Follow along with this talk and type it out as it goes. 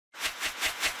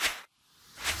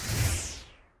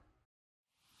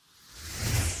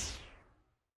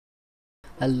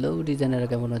Hello ডিজাইনাররা,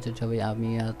 কেমন আছেন সবাই? আমি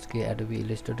আজকে অ্যাডোবি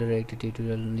ইলাস্ট্রেটরের একটি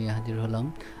টিউটোরিয়াল নিয়ে হাজির হলাম।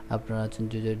 আপনারা আছেন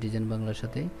জুজয় ডিজাইন বাংলার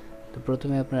সাথে। তো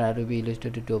প্রথমে আপনার অ্যাডোবি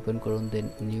ইলাস্ট্রেটরটি ওপেন করুন, দেন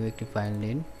নিউ একটি ফাইল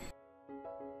নিন।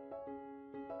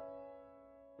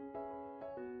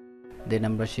 দেন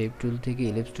আমরা শেপ টুল থেকে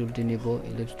ইলিপস টুলটি নেব।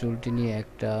 ইলিপস টুলটি নিয়ে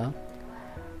একটা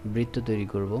বৃত্ত তৈরি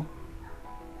করব।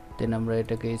 দেন আমরা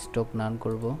এটাকে স্টক নান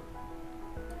করব।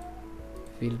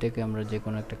 ফিলটাকে আমরা যে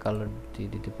কোনো একটা কালার দিয়ে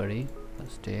দিতে পারি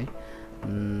ফার্স্টে।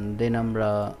 দেন আমরা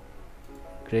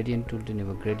গ্রেডিয়েন্ট টুলটি নেব।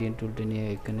 গ্রেডিয়েন্ট টুলটি নিয়ে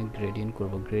এখানে গ্রেডিয়েন্ট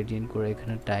করব। গ্রেডিয়েন্ট করে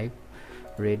এখানে টাইপ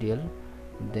রেডিয়াল,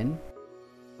 দেন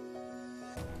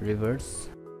রিভার্স।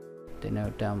 দেন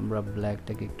এটা আমরা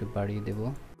ব্ল্যাকটাকে একটু বাড়িয়ে দেব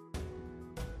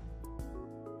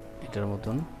এটার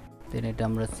মতন। দেন এটা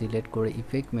আমরা সিলেক্ট করে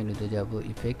ইফেক্ট মেনুতে যাব।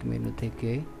 ইফেক্ট মেনু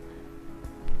থেকে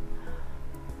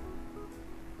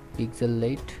পিক্সেল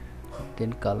লাইট,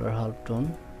 দেন কালার হাফ টোন।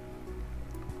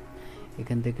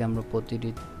 এখান থেকে আমরা প্রতিটি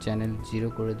চ্যানেল 0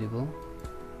 করে দিব।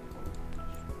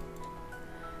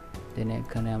 দেন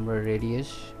এখানে আমরা রেডিয়াস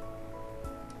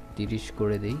 30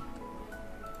 করে দিই।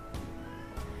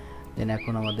 দেন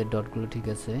এখন আমাদের ডটগুলো ঠিক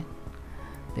আছে।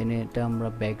 দেন এটা আমরা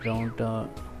ব্যাকগ্রাউন্ডটা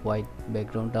হোয়াইট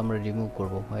ব্যাকগ্রাউন্ডটা আমরা রিমুভ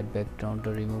করব। হোয়াইট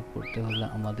ব্যাকগ্রাউন্ডটা রিমুভ করতে হলে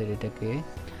আমাদের এটাকে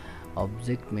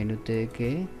অবজেক্ট মেনু থেকে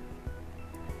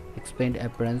এক্সপ্যান্ড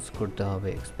অ্যাপিয়ারেন্স করতে হবে।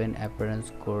 এক্সপ্যান্ড অ্যাপিয়ারেন্স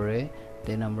করে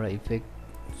দেন আমরা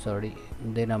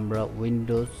দেন আমরা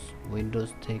উইন্ডোজ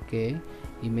থেকে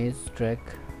ইমেজ ট্র্যাক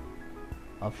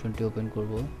অপশনটি ওপেন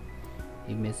করব।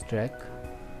 ইমেজ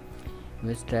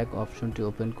ট্র্যাক অপশনটি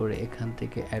ওপেন করে এখান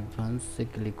থেকে অ্যাডভান্সে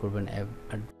ক্লিক করবেন।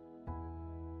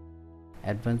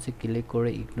 অ্যাডভান্সে ক্লিক করে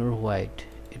ইগনোর হোয়াইট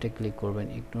এটা ক্লিক করবেন।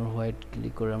 ইগনোর হোয়াইট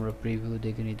ক্লিক করে আমরা প্রিভিউ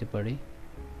দেখে নিতে পারি।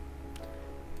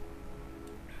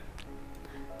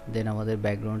 দেন আমাদের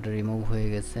ব্যাকগ্রাউন্ডটা রিমুভ হয়ে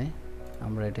গেছে।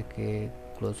 আমরা এটাকে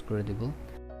ক্লোজ করে দিব।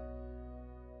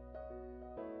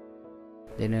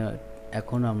 দেন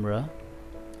এখন আমরা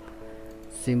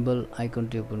সিম্বল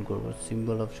আইকনটি ওপেন করব।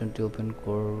 সিম্বল অপশনটি ওপেন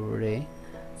করে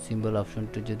সিম্বল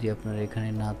অপশনটি যদি আপনার এখানে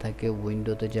না থাকে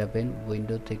উইন্ডোতে যাবেন।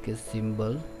 উইন্ডো থেকে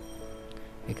সিম্বল,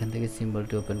 এখান থেকে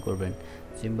সিম্বলটি ওপেন করবেন।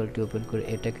 সিম্বলটি ওপেন করে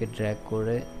এটাকে ড্র্যাগ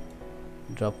করে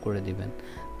ড্রপ করে দিবেন।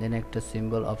 দেন একটা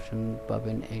সিম্বল অপশন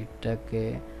পাবেন, এইটাকে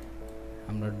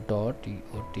আমরা ডট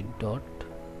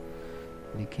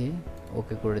লিখে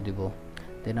ওকে করে দিব।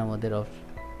 দেন আমাদের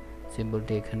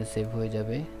সিম্বলটি এখানে সেভ হয়ে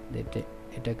যাবে।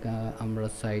 এটাকে আমরা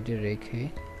সাইডে রেখে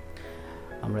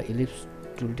আমরা ইলিপস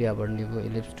টুলটি আবার নিব।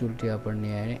 ইলিপস টুলটি আবার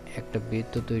নিয়ে একটা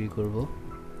বৃত্ত তৈরি করব।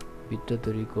 বৃত্ত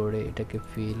তৈরি করে এটাকে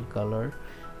ফিল কালার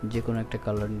যে কোনো একটা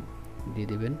কালার দিয়ে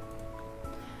দিবেন।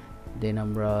 দেন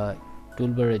আমরা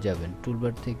টুলবারে যাবেন।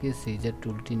 টুলবার থেকে সিজার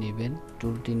টুলটি নেবেন।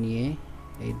 টুলটি নিয়ে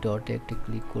এই ডটে একটা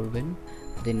ক্লিক করবেন।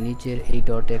 দেন নিচের এই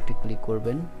ডটে একটা ক্লিক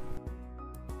করবেন।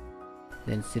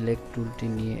 দেন সিলেক্ট টুলটি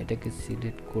নিয়ে এটাকে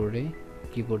সিলেক্ট করে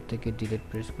কিবোর্ড থেকে ডিলিট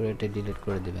প্রেস করে এটা ডিলিট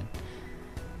করে দেবেন।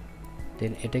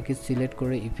 দেন এটাকে সিলেক্ট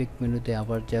করে ইফেক্ট মেনুতে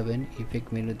আবার যাবেন। ইফেক্ট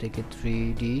মেনু থেকে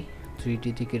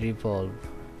 3D থেকে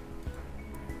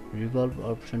রিভলভ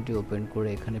অপশনটি ওপেন করে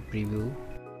এখানে প্রিভিউ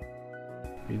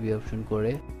অপশন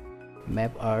করে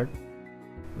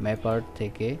ম্যাপ আর্ট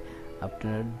থেকে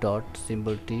আপনার ডট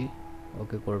সিম্বলটি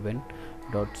ওকে করবেন।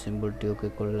 ডট সিম্বলটি ওকে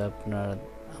করলে আপনার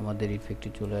আমাদের ইফেক্টটি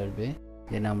চলে আসবে।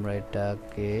 দেন আমরা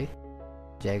এটাকে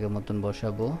জায়গা মতন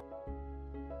বসাবো।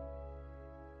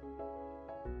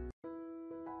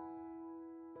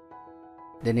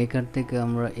 দেন এখান থেকে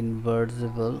আমরা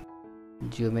ইনভার্সিবল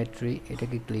জিওমেট্রি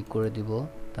এটাকে ক্লিক করে দিব।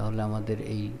 তাহলে আমাদের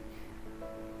এই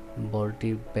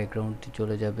বলটির ব্যাকগ্রাউন্ডটি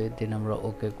চলে যাবে। দেন আমরা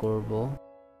ওকে করব,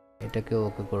 এটাকে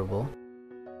ওকে করব।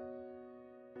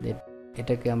 দেন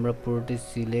এটাকে আমরা পুরোটি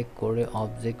সিলেক্ট করে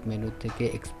অবজেক্ট মেনু থেকে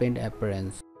এক্সপ্যান্ড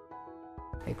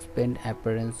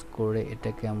অ্যাপিয়ারেন্স করে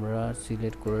এটাকে আমরা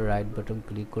সিলেক্ট করে রাইট বাটন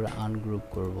ক্লিক করে আনগ্রুপ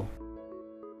করব।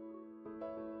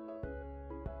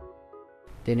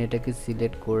 দেন এটাকে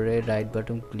সিলেক্ট করে রাইট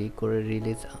বাটন ক্লিক করে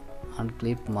রিলিজ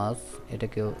আনক্লিপ মাস্ক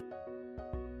এটাকে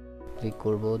ক্লিক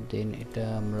করব। দেন এটা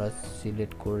আমরা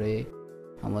সিলেক্ট করে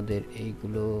আমাদের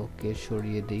এইগুলোকে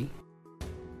সরিয়ে দিই।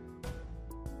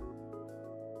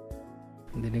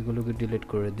 দেন এগুলোকে ডিলিট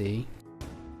করে দেই।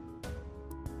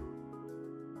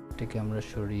 এটাকে আমরা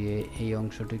সরিয়ে এই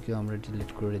অংশটাকেও আমরা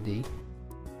ডিলিট করে দিই।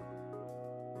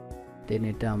 দেন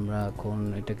এটা আমরা এখন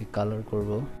এটাকে কালার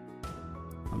করব।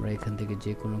 আমরা এখান থেকে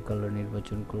যে কোনো কালার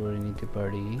নির্বাচন করে নিতে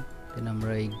পারি। দেন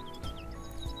আমরা এই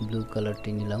ব্লু কালারটি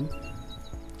নিলাম।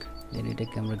 দেন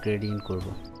এটাকে আমরা গ্রেডিয়েন্ট করব।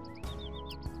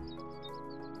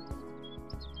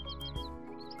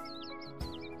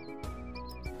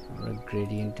 আমরা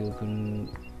গ্রেডিয়েন্টটি ওপেন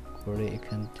করে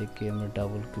এখান থেকে আমরা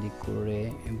ডাবল ক্লিক করে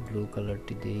ব্লু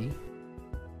কালারটি দেই।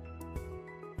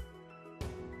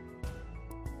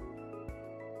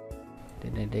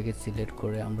 এটাকে সিলেক্ট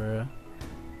করে আমরা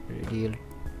রেডিয়াল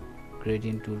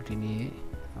গ্রেডিয়েন্ট টুলটি নিয়ে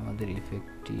আমাদের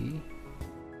ইফেক্টটি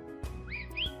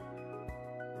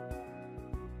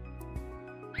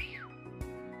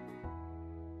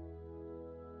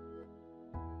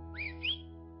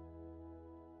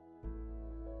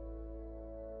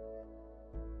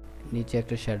নিচে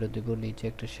একটা শ্যাডো দেব। নিচে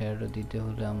একটা শ্যাডো দিতে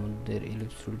হলে আমাদের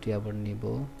ইলিপস টুলটি আবার নিব।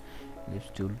 ইলিপস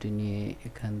টুলটি নিয়ে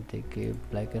এখান থেকে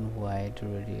ব্ল্যাক অ্যান্ড হোয়াইট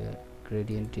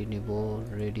গ্রেডিয়েন্টটি নিব,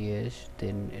 রেডিয়াস,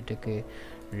 দেন এটাকে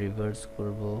রিভার্স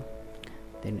করব,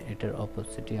 দেন এটার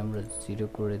অপোজিটটি আমরা 0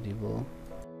 করে দিব।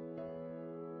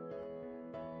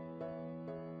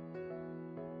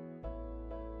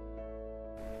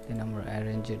 দেন আমরা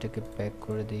অ্যারেঞ্জ এটাকে প্যাক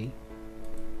করে দিই।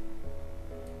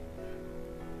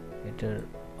 এটার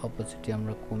অপোজিটটি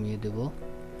আমরা কমিয়ে দেব।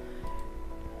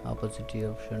 অপোজিটটি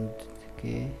অপশন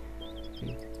থেকে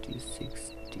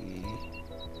 50-60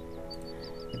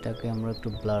 এটাকে আমরা একটু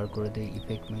ব্লার করে দিই।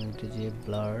 ইফেক্ট মেনুতে যে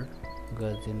ব্লার,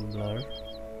 গার্জিয়ান ব্লার,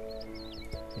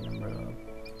 আমরা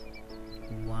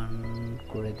 1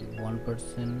 করে দিই,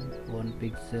 1%, 1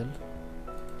 পিক্সেল,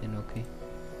 দেন ওকে।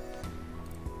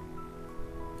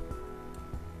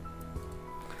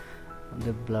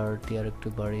 আমাদের ব্লারটি আর একটু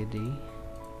বাড়িয়ে দিই,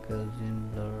 গার্জিয়ান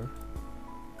ব্লার।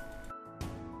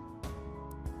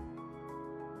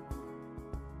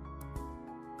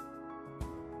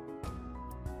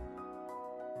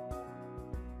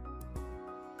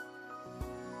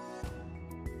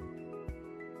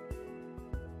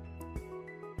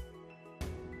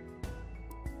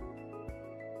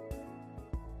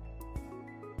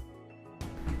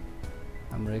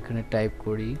 আমরা এখানে টাইপ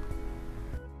করি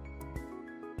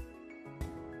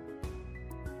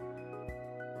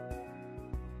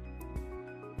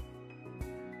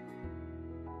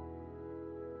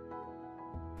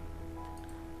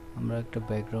আমরা একটা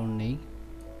ব্যাকগ্রাউন্ড নেই।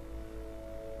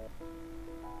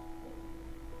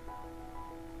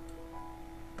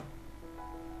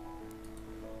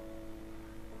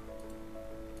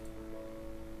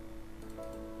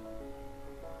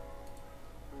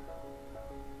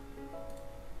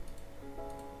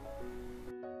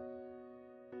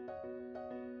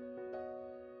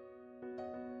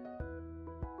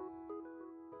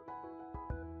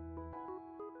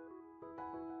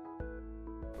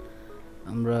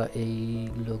 আমরা এই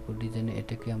লোগো ডিজাইনে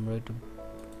এটাকে আমরা একটু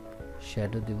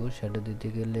শ্যাডো দিব। শ্যাডো দিতে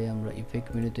গেলে আমরা ইফেক্ট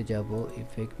মেনুতে যাব,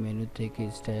 ইফেক্ট মেনু থেকে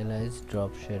স্টাইলাইজ,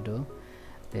 ড্রপ শ্যাডো,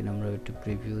 দেন আমরা একটু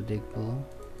প্রিভিউ দেখব।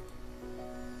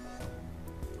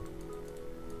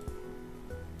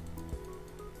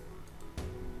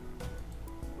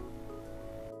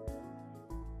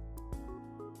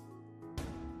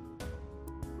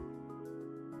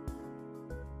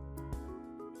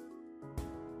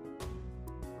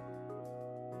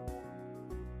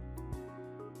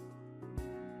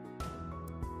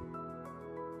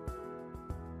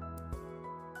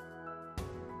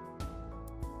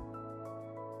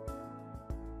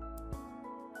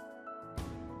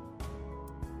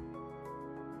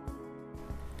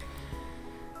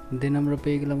 দেন আমরা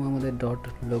পেয়ে গেলাম আমাদের ডট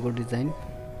লোগো ডিজাইন।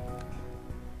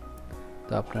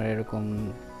 তো আপনারা এরকম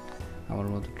আমার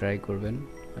মতো ট্রাই করবেন,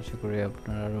 আশা করি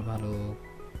আপনারা আরও ভালো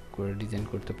করে ডিজাইন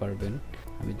করতে পারবেন।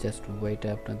 আমি জাস্ট ওয়েটা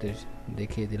আপনাদের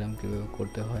দেখিয়ে দিলাম কীভাবে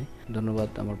করতে হয়। ধন্যবাদ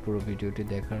আমার পুরো ভিডিওটি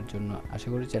দেখার জন্য। আশা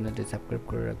করি চ্যানেলটি সাবস্ক্রাইব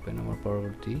করে রাখবেন আমার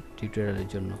পরবর্তী টিউটোরিয়ালের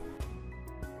জন্য।